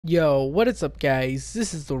Yo, what is up, guys?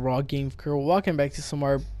 This is the Raw Game Crew. Welcome back to some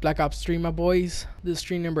more Black Ops 3, my boys. This is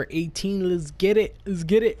stream number 18. Let's get it. Let's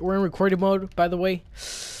get it. We're in recording mode, by the way.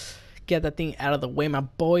 Get that thing out of the way, my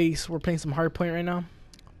boys. We're playing some Hardpoint right now.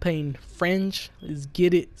 Playing Fringe. Let's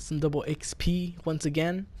get it. Some double XP once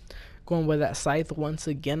again. Going with that scythe once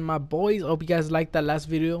again, my boys. I hope you guys liked that last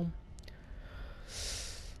video.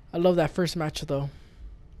 I love that first match, though,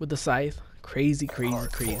 with the scythe. Crazy, crazy,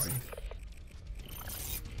 crazy.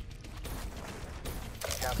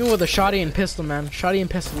 Even with a shotty and pistol, man. Shotty and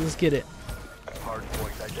pistol, let's get it.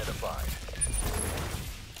 Hardpoint identified.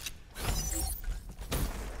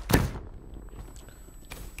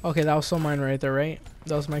 Okay, that was so mine right there, right?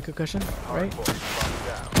 That was my concussion, right?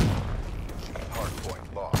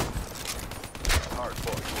 Hardpoint lost.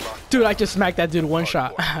 Hardpoint locked. Dude, I just smacked that dude one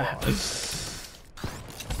shot. Hardpoint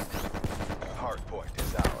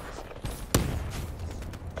is ours.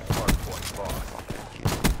 Hardpoint lost.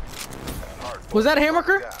 Hardpoint Was that a hit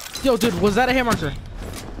marker? down. Yo, dude, was that a hit marker?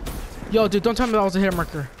 Yo, dude, don't tell me that was a hit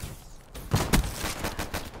marker.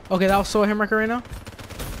 Okay, that was so a hit marker right now.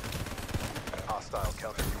 Hostile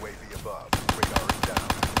counter UAV above. Radar is down.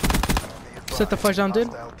 Be advised, Set the fudge down, dude.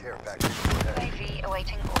 hostile care package overhead. UAV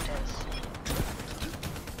awaiting orders.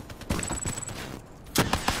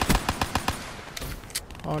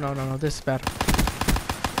 Oh, no, no, no, this is bad.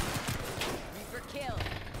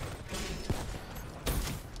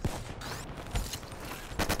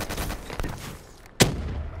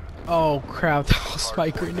 Oh, crap, that was my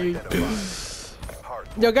grenade.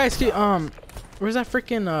 Hardpoint Yo, guys, where's that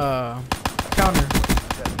freaking, counter?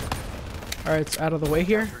 Alright, it's out of the way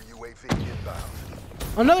here. UAV inbound.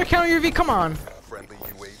 Another counter UAV, come on. Friendly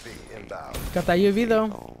UAV inbound. Got that UAV,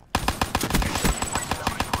 though.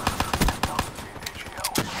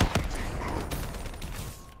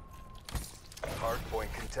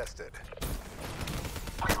 Hardpoint contested.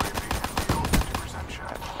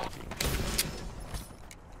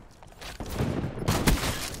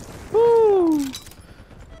 Woo!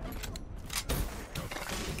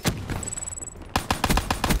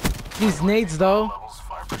 These nades, though.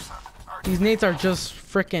 These nades are just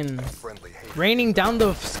freaking Friendly hate. raining down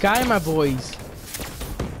the sky, my boys.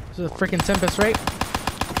 This is a freaking Tempest, right?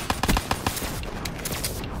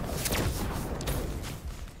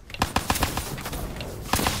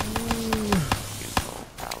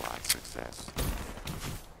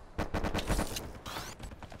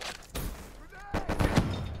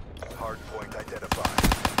 Hardpoint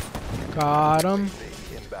identified. Got him.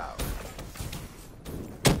 UAV inbound.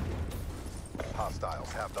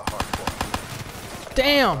 Hostiles have the hardpoint.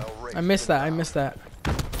 Damn! I missed that. I missed that.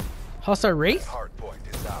 Hostile Wraith? Hardpoint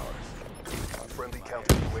is ours. Friendly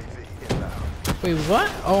counter UAV inbound. Wait,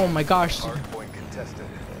 what? Oh my gosh. Hardpoint contested.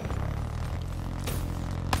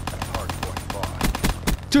 Hardpoint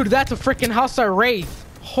lost. Dude, that's a freaking Hostile Wraith.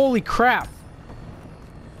 Holy crap.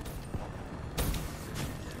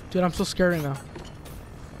 Dude, I'm so scared right now.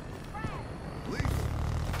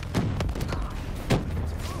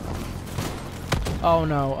 Oh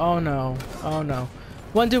no, oh no, oh no.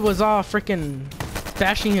 One dude was all freaking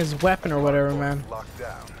bashing his weapon or whatever, man. Locked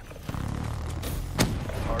down.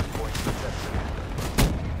 Hardpoint contested.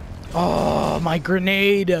 Oh, my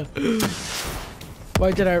grenade.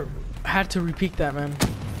 Why did I had to repeat that, man?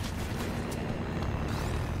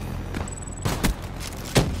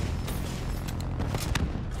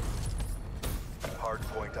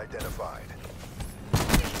 Hardpoint identified.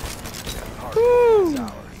 Woo! Hardpoint is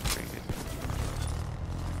ours.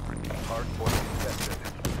 Hardpoint contested.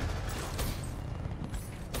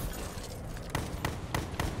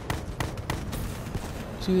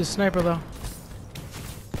 See the sniper though.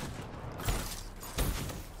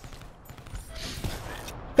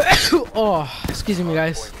 Oh, excuse me,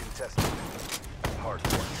 guys. Hardpoint contested.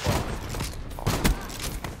 Hardpoint lost.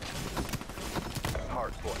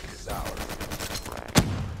 Hardpoint is ours.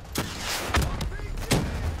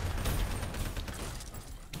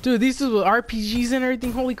 Dude, these is with RPGs and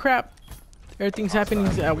everything. Holy crap. Everything's happening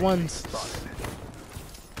at once. Spotted.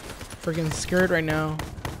 Freaking scared right now.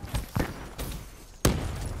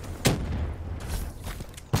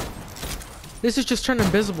 This is just turned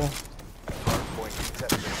invisible. Hardpoint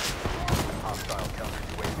contested. Hostile counter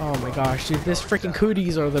UAV. Oh my gosh, dude. This freaking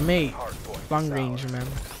cooties are the mate. Hardpoint Long is range, ours. man.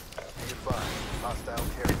 Be advised, hostile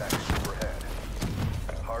care package overhead.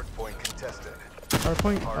 Hardpoint contested.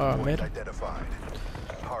 Hardpoint? Hardpoint Mid. identified.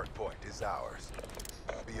 Hardpoint is ours.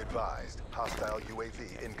 Be advised, hostile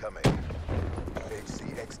UAV incoming.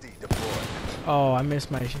 HCXD deployed. Oh, I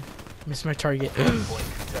missed my target.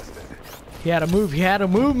 Hardpoint contested. He had to move. He had to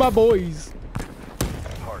move, my boys.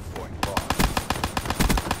 Hardpoint lost.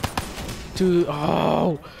 Dude,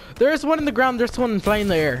 oh, there's one in the ground. There's one flying in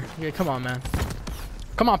the air. Yeah, come on, man.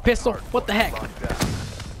 Come on, pistol. What the heck? Locked down.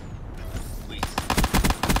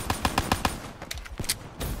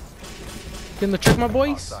 Getting the trick, my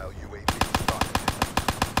boys. Hostile UAV spotted.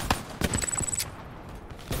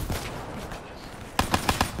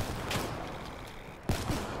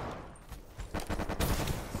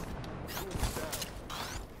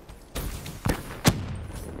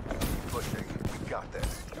 Pushing. We got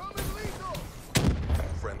this.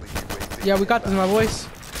 Friendly UAV. Yeah, we got this, my boys.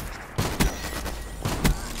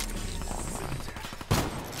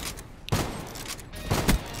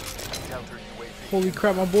 Counter UAV. Holy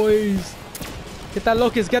crap, my boys. Get that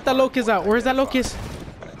locust. Get that locust out. Where's that locust?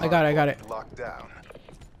 I got it. I got it. Locked down.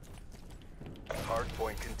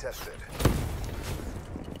 Hardpoint contested.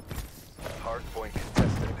 Hardpoint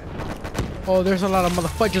contested. Oh, there's a lot of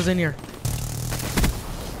motherfuckers in here.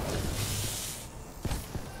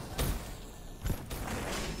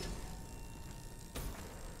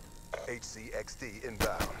 HCXD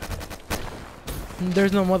inbound.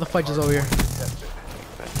 There's no motherfuckers over here. Contested.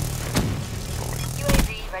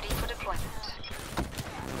 UAV ready for deployment.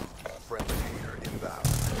 Friendly hater inbound.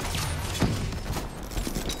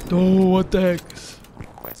 Oh, what the heck?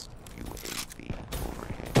 Request UAV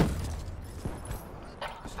overhead.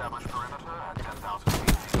 Establish perimeter at 10,000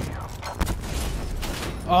 feet.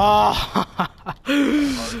 Oh,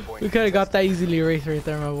 Hardpoint we could have got that easily erased right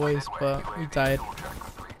there, my boys, but we died.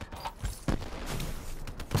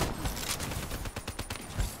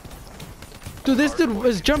 Dude, this dude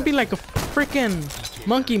was jumping like a freaking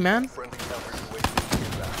monkey, man. Friendly counter UAV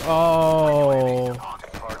inbound. Oh,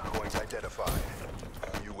 Hardpoint identified.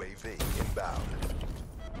 UAV inbound.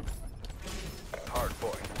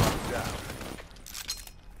 Hardpoint locked down.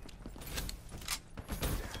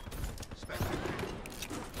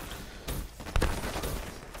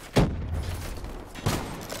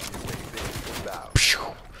 UAV inbound.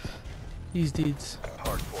 these dudes.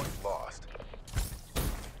 Hardpoint lost.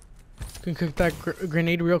 Can cook that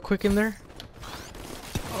grenade real quick in there.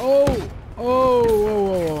 Oh, oh, whoa,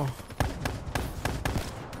 whoa, whoa.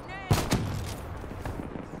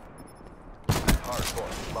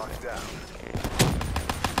 Hardpoint locked down.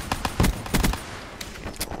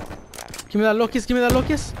 Give me that locust. Give me that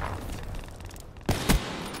locust.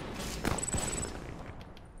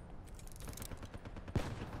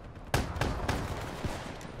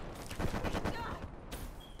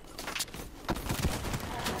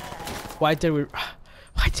 Why did we now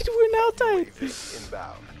die? UAV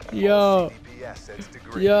inbound. Yo, CDPS sets to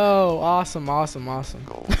green. yo, awesome, awesome, awesome.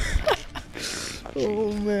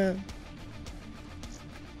 Oh man.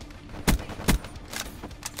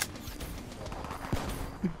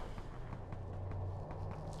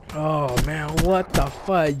 Oh man, what the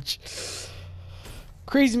fudge?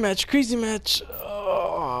 Crazy match, crazy match.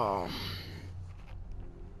 Oh.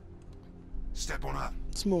 Step on up.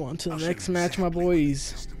 Let's move on to the I'll show next you match, my exactly what these boys.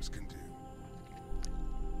 systems can do.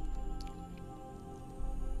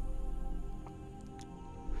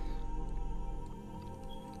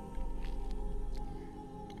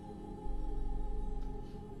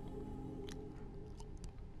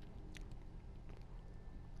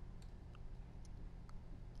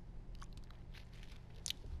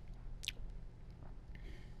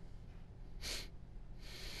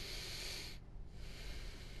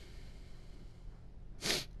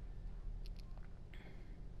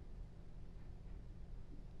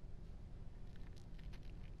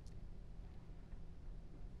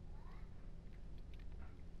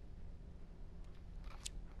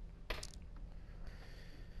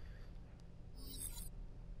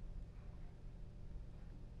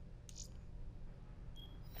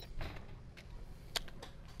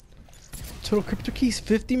 Total crypto keys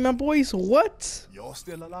 50, my boys. What? You're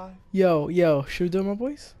still alive? Yo, yo, should we do it, my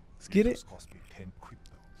boys? Let's get it. Just cost me 10 cryptos.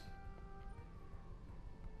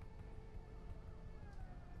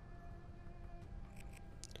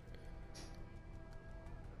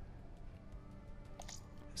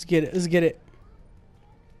 Let's get it. Let's get it.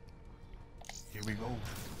 Here we go.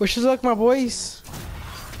 Wish us luck, my boys.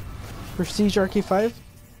 Prestige RK5.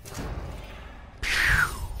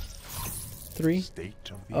 3.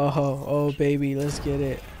 State of the Oh, oh, baby, let's get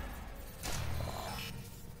it.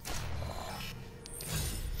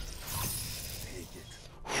 Take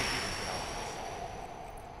it.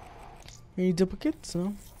 Any duplicates?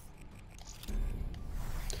 No.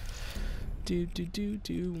 Do. I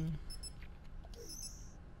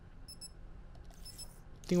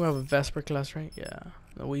think we have a Vesper class, right? Yeah,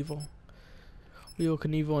 the Weevil. Weevil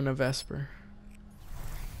Knievel and a Vesper.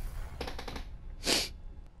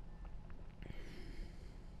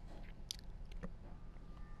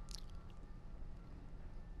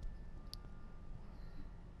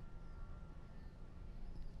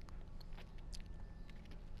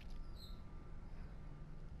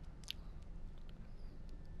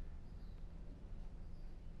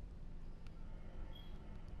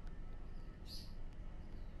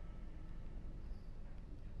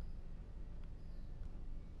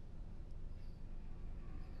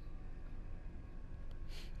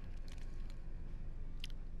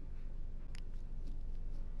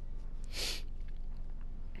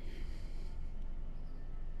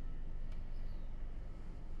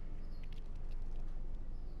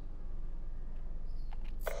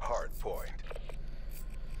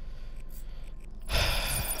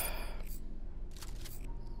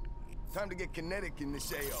 Time to get kinetic in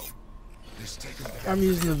this AO. Let's take him back. I'm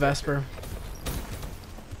using the Vesper.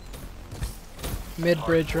 Mid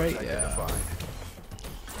bridge, right? Yeah. Identified.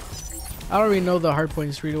 I don't really know the hard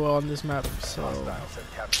points really well on this map, so Hostiles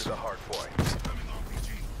have captured the hard point.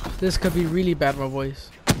 this could be really bad, my boys.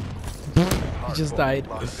 He Hard just point died.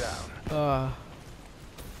 locked down.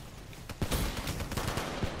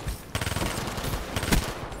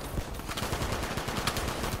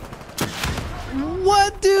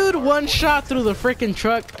 What, dude? One shot through the freaking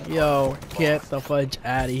truck. Yo, get the fudge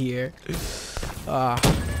out of here.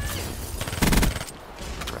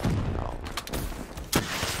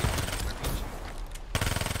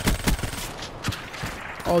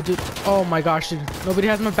 Oh, dude. Oh my gosh, dude. Nobody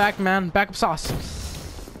has my back, man. Backup sauce.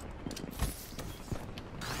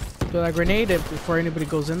 Throw that grenade before anybody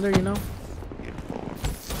goes in there, you know?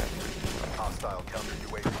 Hostile counter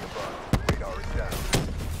UAV above. Radar is down.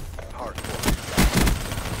 Hard point.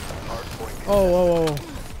 Hard point. Oh, whoa, whoa.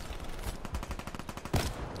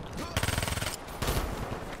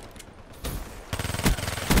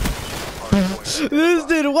 This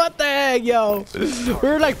dude, what the heck, yo? We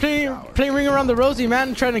were like playing Ring Around the Rosie,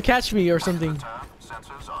 man, trying to catch me or something.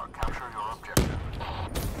 Sensors are capture your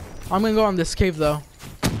objective. I'm gonna go on this cave though.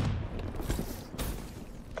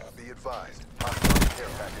 Be advised. Hostile care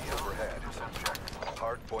package overhead.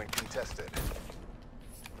 Hard point contested.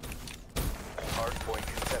 Hard point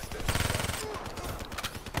contested.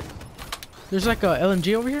 There's like a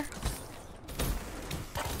LMG over here.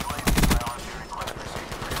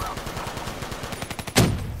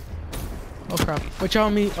 Oh crap! Watch out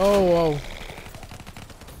on me! Oh, whoa!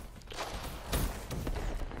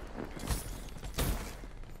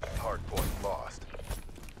 Hard point lost.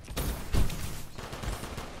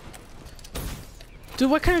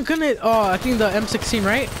 Dude, what kind of gun? Oh, I think the M16,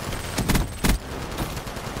 right?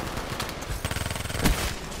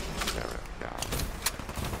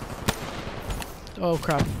 Oh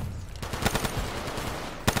crap!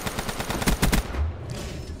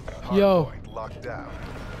 Hard Yo. point locked down.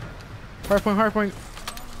 Hardpoint, hardpoint.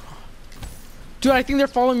 Dude, I think they're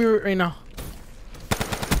following me right now.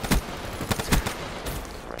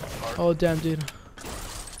 Oh damn, dude.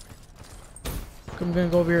 I'm gonna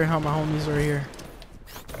go over here and help my homies over here.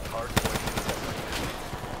 Hard point contested.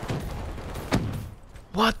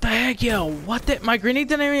 What the heck, yo? What the? My grenade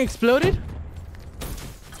didn't even exploded?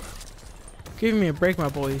 Give me a break, my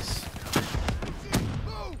boys.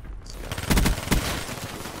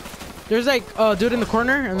 There's like dude in the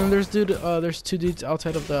corner, and then there's two dudes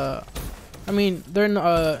outside of the. I mean, they're in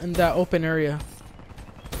that open area.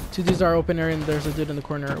 Two dudes are open area, and there's a dude in the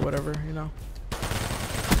corner or whatever, you know.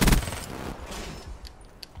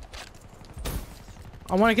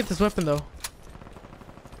 I want to get this weapon though.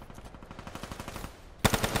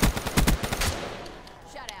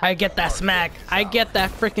 I get that smack. I get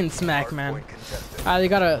that freaking smack, Hard man. point contested.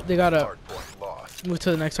 They gotta Hard point lost. move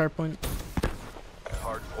to the next hard point.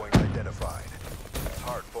 Hard point identified.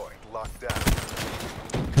 Hard point locked down.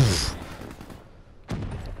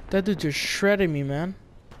 That dude just shredded me, man.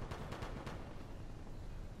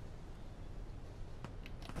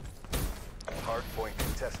 Hard point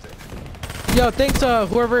contested. Yo, thanks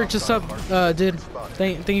whoever just sub did.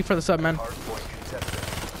 Thank you for the sub, man. Hard point contested.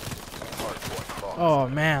 Hard point lost. Oh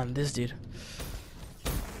man, this dude.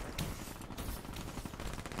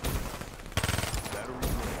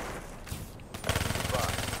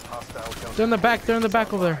 Hostile They're in the back. They're in the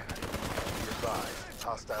back over there. advised.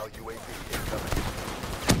 Hostile UAV incoming.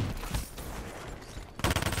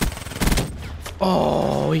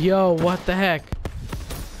 Oh, yo, what the heck?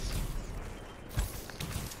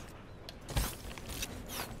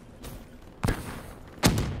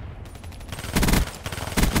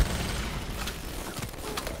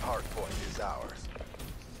 Hard point is ours.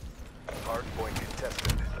 Hard point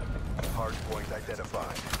contested. Hard point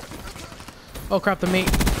identified. Oh crap, the mate.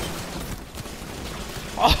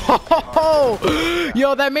 Oh,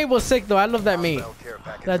 yo, that mate was sick though. I love that mate. Hostile care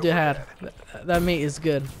package That dude had. overhead. That mate is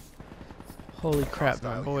good. Holy crap, my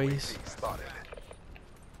Hostile boys. UAV spotted.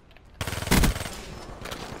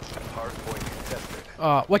 Hard point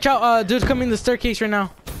contested. Watch out, dude's coming the staircase right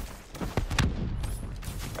now.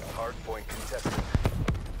 Hard point contested.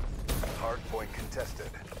 Hard point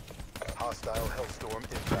contested. Hostile Hellstorm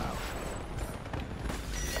inbound.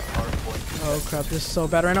 Hard point Oh contested. crap, this is so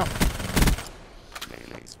bad right now.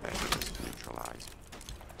 Melee specialist neutralized.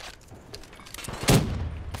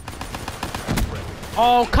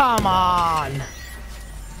 Oh, come on.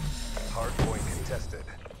 Hard point contested.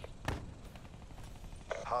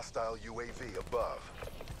 Hostile UAV above.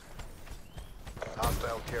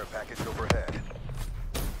 Hostile care package overhead.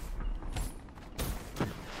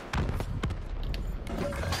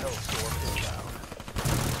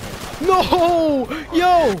 No!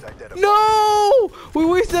 Yo! No! We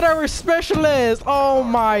wasted our specialist! Oh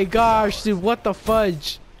my gosh, dude, what the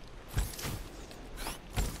fudge?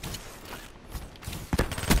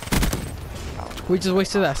 We just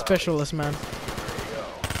wasted that specialist, man.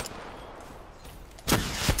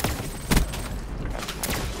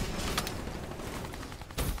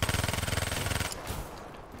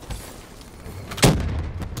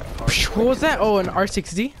 What was that? Oh, an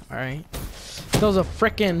R6D? Alright. That was a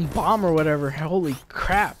freaking bomb or whatever. Holy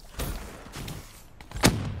crap.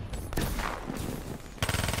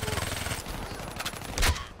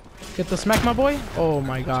 Get the smack, my boy? Oh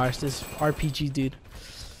my gosh, this RPG dude.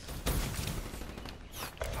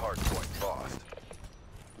 Hardpoint lost.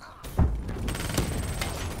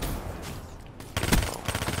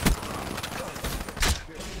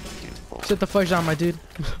 Sit the fudge down, my dude.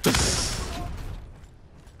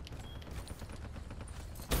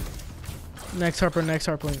 Next Harper, next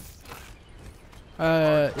Harper.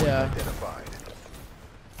 Yeah. Identified.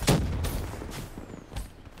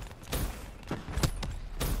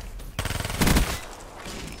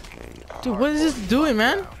 Dude, what is this doing,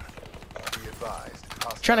 man? Be advised.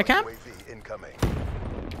 Hostile Trying to camp? UAV incoming.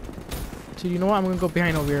 Dude, you know what? I'm gonna go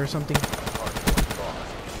behind over here or something. Hardpoint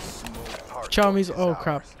lost. Smooth. Hardpoint Chow me's. is Oh ours.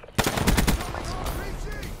 crap.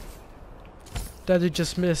 That dude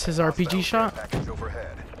just missed his RPG Hostile shot. care package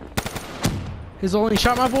overhead. His only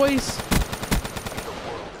shot, my boys. The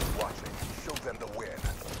world is watching. Show them the win.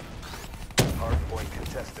 Hardpoint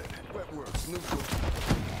contested. Wet works, neutral.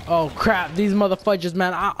 Oh crap, these motherfudges,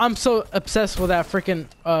 man. I'm so obsessed with that freaking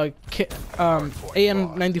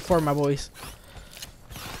AN-94, my boys.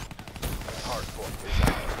 Hardpoint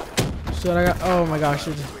is ours. So I got. Oh my gosh,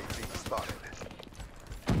 dude. UAV spotted.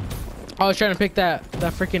 I was trying to pick that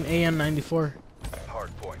freaking AN-94.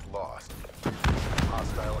 Hardpoint lost.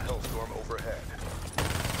 Hostile hellstorm overhead.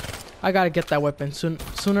 I gotta get that weapon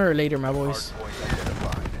sooner or later, my boys. Hardpoint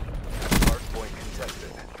identified. Hardpoint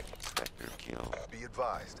contested. Spectre kill. Be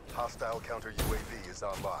advised. Hostile counter UAV is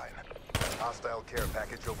online. Hostile care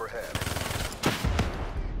package overhead.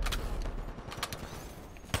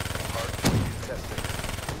 Hardpoint contested.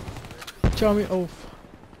 Tell me, oh,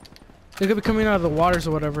 they could be coming out of the waters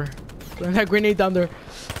or whatever. And that grenade down there,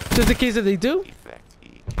 just in case if they do. Effect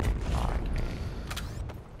EK5A.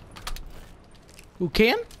 Who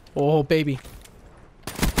can? Oh baby,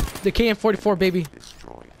 the KN-44 baby.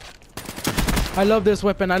 Destroyed. I love this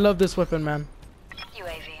weapon. I love this weapon, man.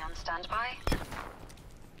 UAV on standby.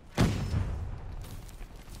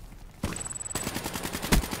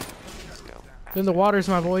 Stealth. In the waters,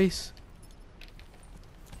 my boys.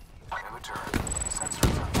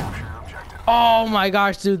 Oh my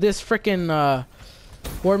gosh, dude, this freaking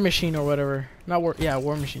War Machine or whatever. Not War, yeah,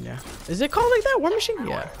 War Machine, yeah. Is it called like that? War Machine?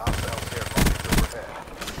 Yeah. Hostile care package overhead.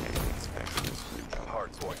 Enemy specialist neutral.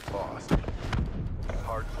 Hardpoint lost.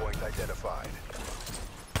 Hardpoint identified.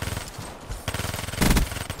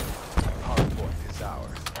 Hardpoint is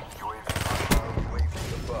ours. Hostile UAV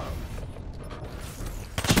above.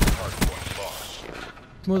 Hardpoint lost.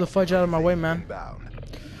 Move the fudge out of my way, man. Inbound.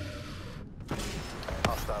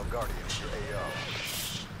 Hostile Guardian to AO.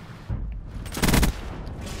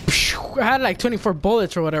 I had like 24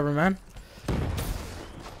 bullets or whatever, man.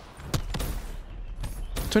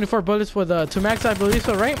 24 bullets with 2 max, I believe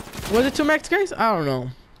so, right? Was it 2 max, guys? I don't know.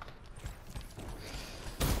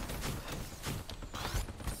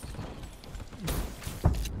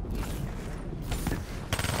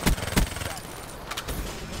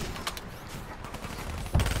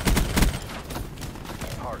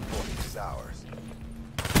 Hardpoint is ours.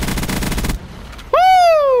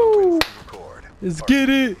 Woo! Record. Let's get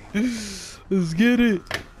it. Let's get it.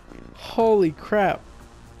 Holy crap.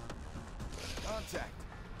 Contact.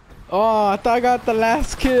 Oh, I thought I got the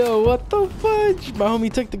last kill. What the fudge? My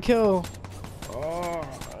homie took the kill. Oh,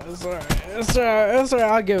 that's alright. That's alright. That's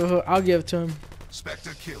alright. I'll give it to him.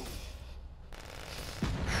 Spectre killed.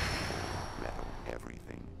 Metal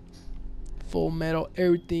everything. Full metal,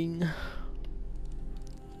 everything.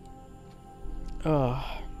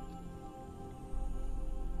 Oh.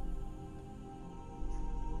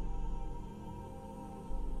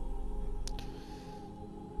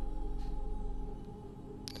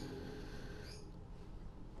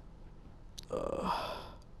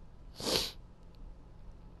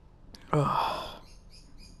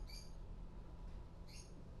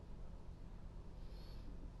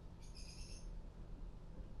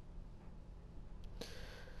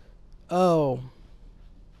 Oh.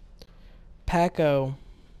 Paco.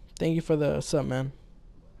 Thank you for the sub, man.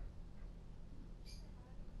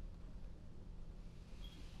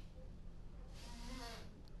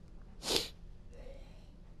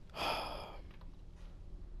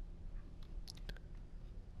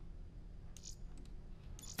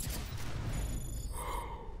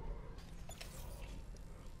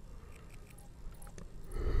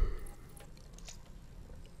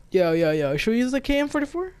 Yo. Should we use the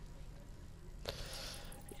KM44?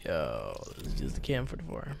 Yo, let's use the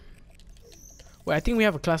KM44. Wait, I think we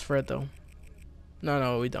have a class for it though.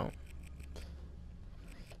 No, we don't.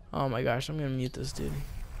 Oh my gosh, I'm gonna mute this dude.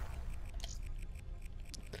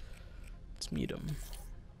 Let's mute him.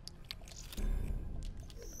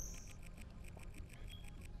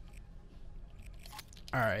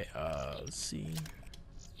 Alright, let's see.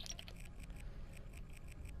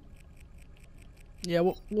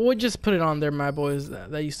 Yeah, we'll just put it on there, my boys.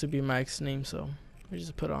 That used to be Mike's name, so we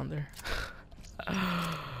just put it on there.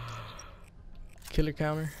 Killer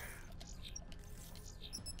counter.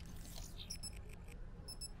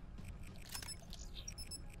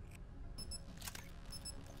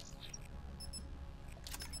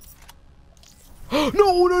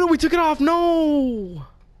 No, we took it off. No.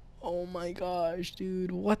 Oh my gosh,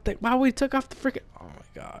 dude. What the? Why we took off the freaking? Oh my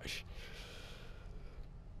gosh.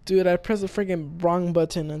 Dude, I pressed the freaking wrong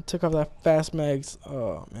button and took off that fast mags.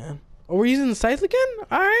 Oh man. Oh, we're using the sights again?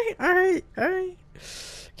 Alright.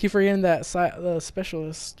 Keep forgetting that the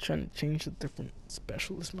specialist. Trying to change the different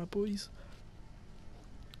specialists, my boys.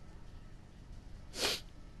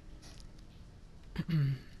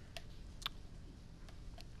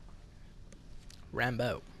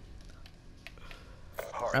 Rambo.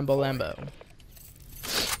 Lambo.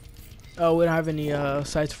 Oh, we don't have any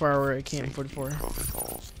sights for our KM44.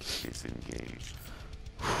 Protocols disengaged.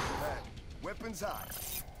 Weapons high.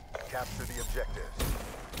 Capture the objective.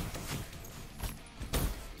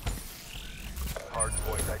 Hard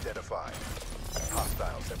point identified.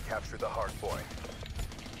 Hostiles have captured the hard point.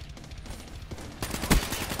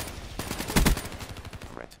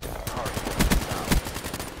 Threat down. Hard point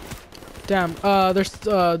Damn, there's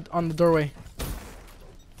on the doorway.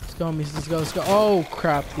 Let's go, homies. Let's go. Oh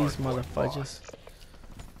crap, these motherfudges.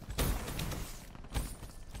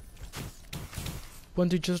 One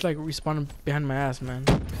dude just like respawned behind my ass, man.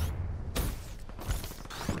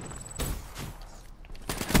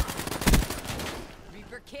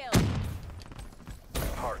 Reaper kill.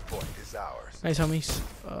 down. Hard point is ours. Nice, homies.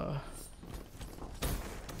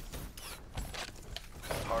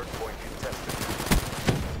 Hard point contested.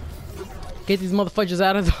 Get these motherfudges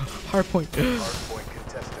out of the hard point. Hard point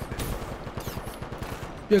contested.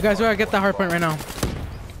 Yo, guys, we gotta get that hard point right now.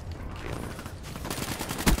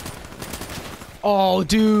 Oh,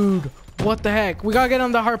 dude. What the heck? We gotta get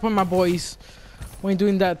on the hard point, my boys. We ain't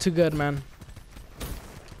doing that too good, man.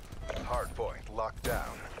 Hard point locked down.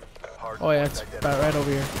 Hard Oh, yeah, point it's identified. about right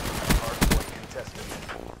over here. Hard point contested.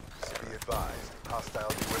 Be advised. Hostile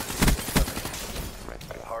UAV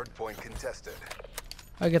incoming. Hard point contested.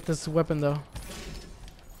 I get this weapon, though.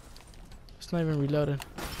 It's not even reloaded.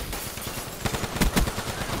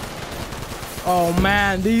 Oh,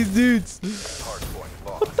 man. These dudes. Hard point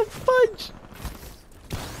What lost. the fudge?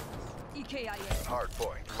 EKIA. Hard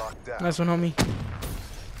point locked down. Nice one, homie.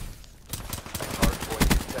 Hard point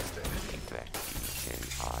contested. Effect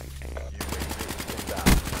EKIA. UAV inbound.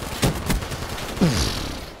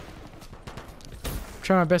 I'm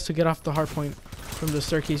trying my best to get off the hard point from the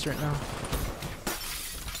staircase right now.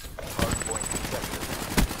 Hard point contested.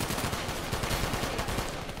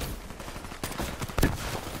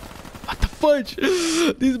 What the fudge?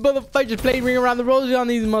 These motherfudges playing ring around the rosy on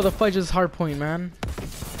these motherfudges hard point, man.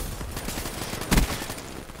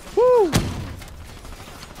 Woo!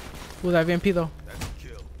 Ooh, that VMP though. That's a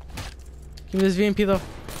kill. Give me this VMP though.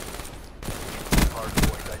 Hard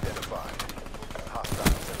point identified.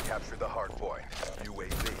 Hostiles have captured the hard point.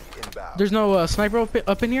 UAV inbound. There's no sniper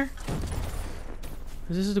up in here?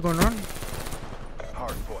 Is this going on?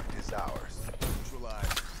 Hard point is ours.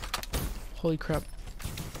 Neutralized. Holy crap.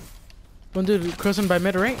 One dude crossing by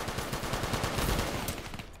mid, right?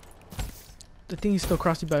 I think he's still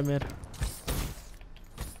crossing by mid.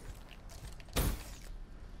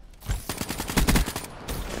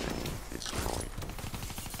 Destroyed.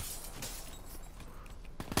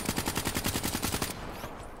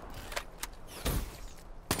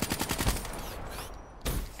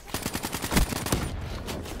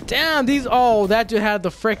 Damn, these. Oh, that dude had the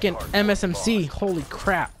frickin' MSMC. Holy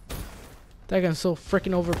crap. That gun's so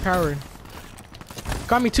frickin' overpowered.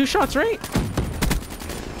 Got me 2 shots, right? Destroyed.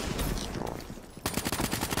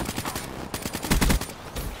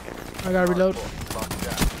 I gotta reload. Locked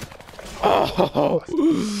down. Oh,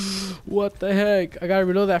 what the heck? I gotta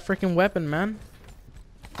reload that frickin' weapon, man.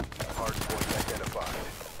 Hard point identified.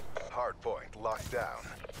 Hard point locked down.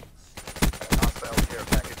 Hostile care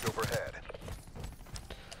package overhead.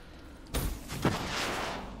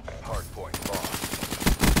 Hard point lost.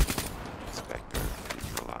 Spectre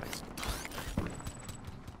neutralized.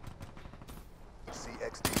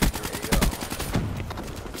 CXD in your AO.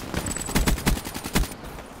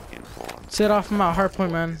 Sit off my hard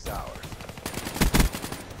point, man. Is ours.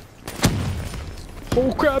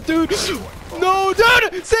 Oh crap, dude! No,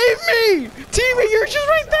 dude! Save me! Teammate, you're just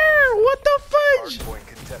right there! What the fudge? Hardpoint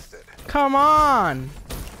contested. Come on!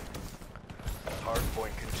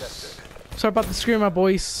 Hardpoint contested. Sorry about the scream, my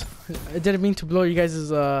boys. I didn't mean to blow you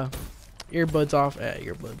guys' earbuds off.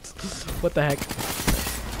 Earbuds. What the heck?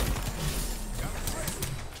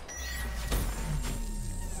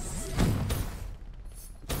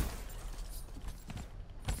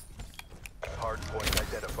 Hardpoint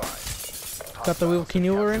identified. Got the wheel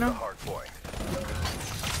Kinua right now? Hardpoint.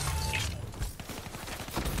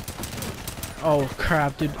 Oh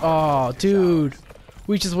crap, dude. Oh, dude.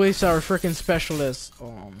 We just wasted our freaking specialist.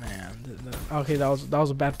 Oh man. Okay, that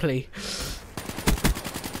was a bad play.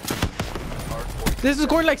 This is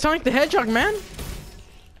going like Sonic the Hedgehog, man.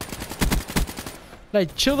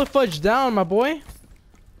 Like, chill the fudge down, my boy.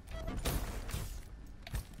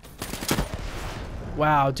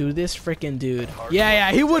 Wow, dude, this freaking dude.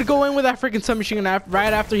 Yeah, he would go in with that freaking submachine gun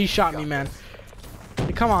right after he shot me, man.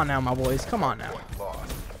 Hey, come on now, my boys. Come on now.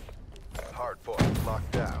 Lost. Hardpoint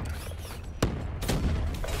locked down.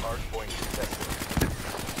 Hardpoint contested.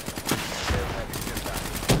 Care package inbound.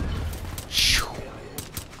 Shoo.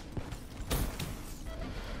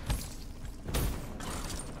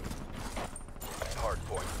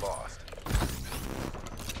 Hardpoint lost.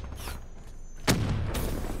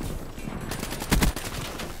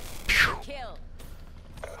 Kill.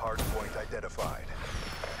 Hardpoint identified.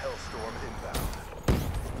 Hellstorm inbound.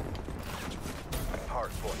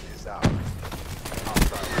 Hardpoint is ours.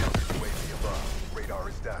 Hostile UAV above. Radar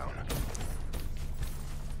is down.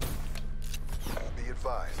 Be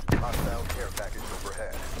advised, hostile care package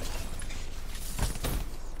overhead.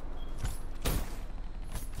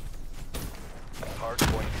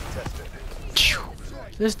 Hardpoint contested.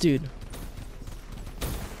 This dude.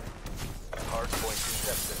 Hardpoint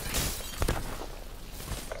contested.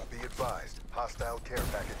 Be advised, hostile care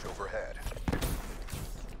package overhead.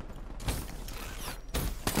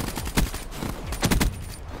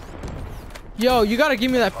 Yo, you gotta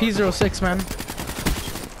give me that P06, man.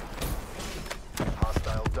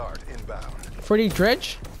 Hostile dart inbound. 40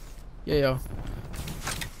 dredge? Yeah, yo.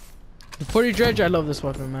 The 40 dredge, I love this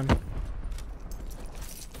weapon, man.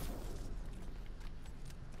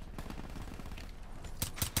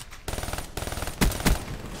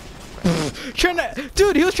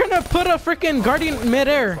 Dude, he was trying to put a freaking guardian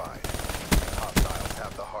midair. Hostiles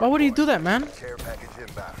have the Why would he do that, man? care package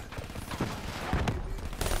inbound.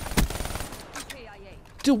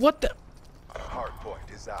 Dude, what the?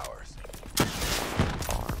 Hardpoint is ours.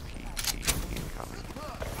 RPG incoming.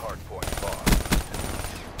 Hardpoint lost.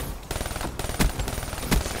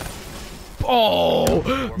 Oh,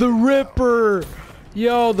 the Ripper.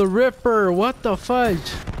 Yo, the Ripper. What the fudge?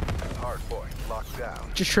 Hardpoint locked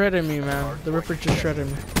down. Just shredded me, man. The Ripper just shredded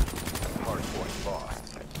me. Hardpoint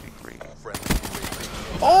lost. Degree. Friendly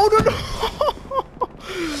UAV. Oh, no, no.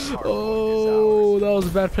 Oh, that was a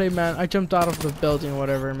bad play, man. I jumped out of the building,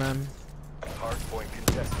 whatever, man. Hardpoint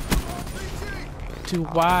contested.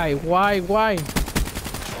 Dude, why?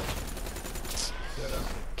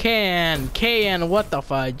 KN, what the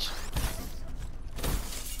fudge?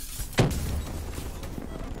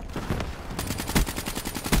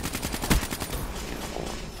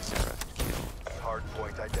 Sarah killed.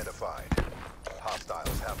 Hardpoint identified.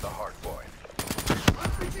 Hostiles have the hardpoint.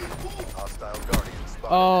 Hostile guardian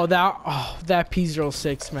spotted. That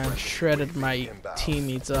P06, man, shredded my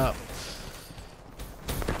teammates up.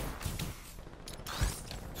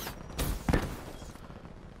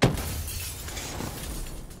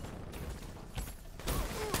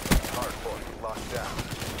 Hardpoint locked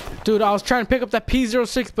down. Dude, I was trying to pick up that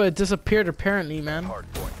P06, but it disappeared apparently, man.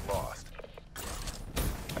 Hardpoint lost.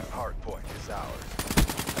 Hardpoint is ours.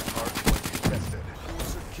 Hardpoint contested.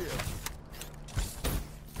 Secure.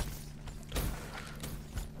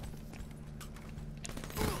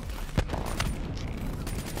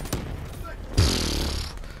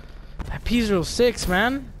 That P06,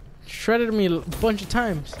 man, shredded me a bunch of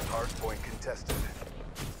times. Hardpoint contested.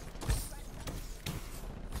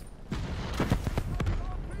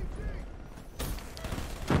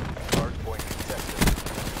 Hardpoint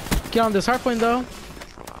contested. Get on this hardpoint though.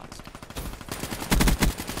 Neutralized.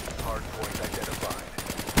 Hardpoint identified.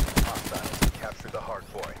 Hostiles capture the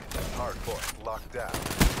hardpoint. Hardpoint locked down.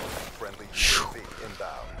 Friendly UAV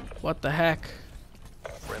inbound. What the heck?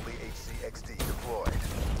 Friendly HCXD deployed.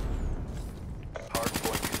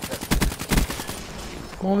 Hardpoint contested.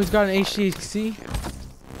 Homie's got an HDXC.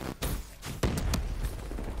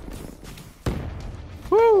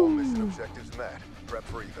 All mission Woo! objectives met. Prep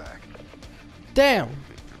for evac. Damn.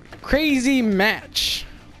 Victory. Crazy match.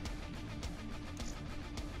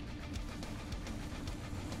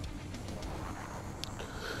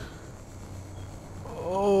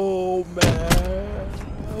 Oh man.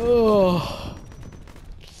 Oh.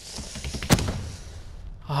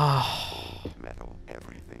 Ah. Metal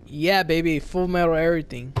everything. Yeah, baby. Full metal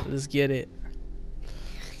everything. Let's get it.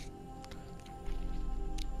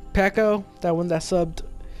 Paco, that one that subbed.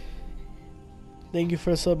 Thank you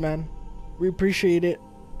for a sub, man. We appreciate it.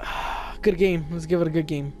 Good game. Let's give it a good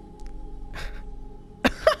game.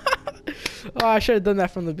 Oh, I should have done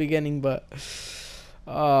that from the beginning, but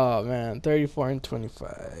oh man, 34 and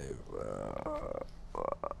 25.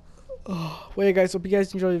 Well, yeah, guys, hope you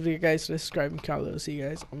guys enjoyed the video, guys. Subscribe and comment. See you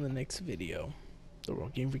guys on the next video. The Raw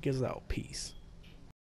Game Freak is out. Peace.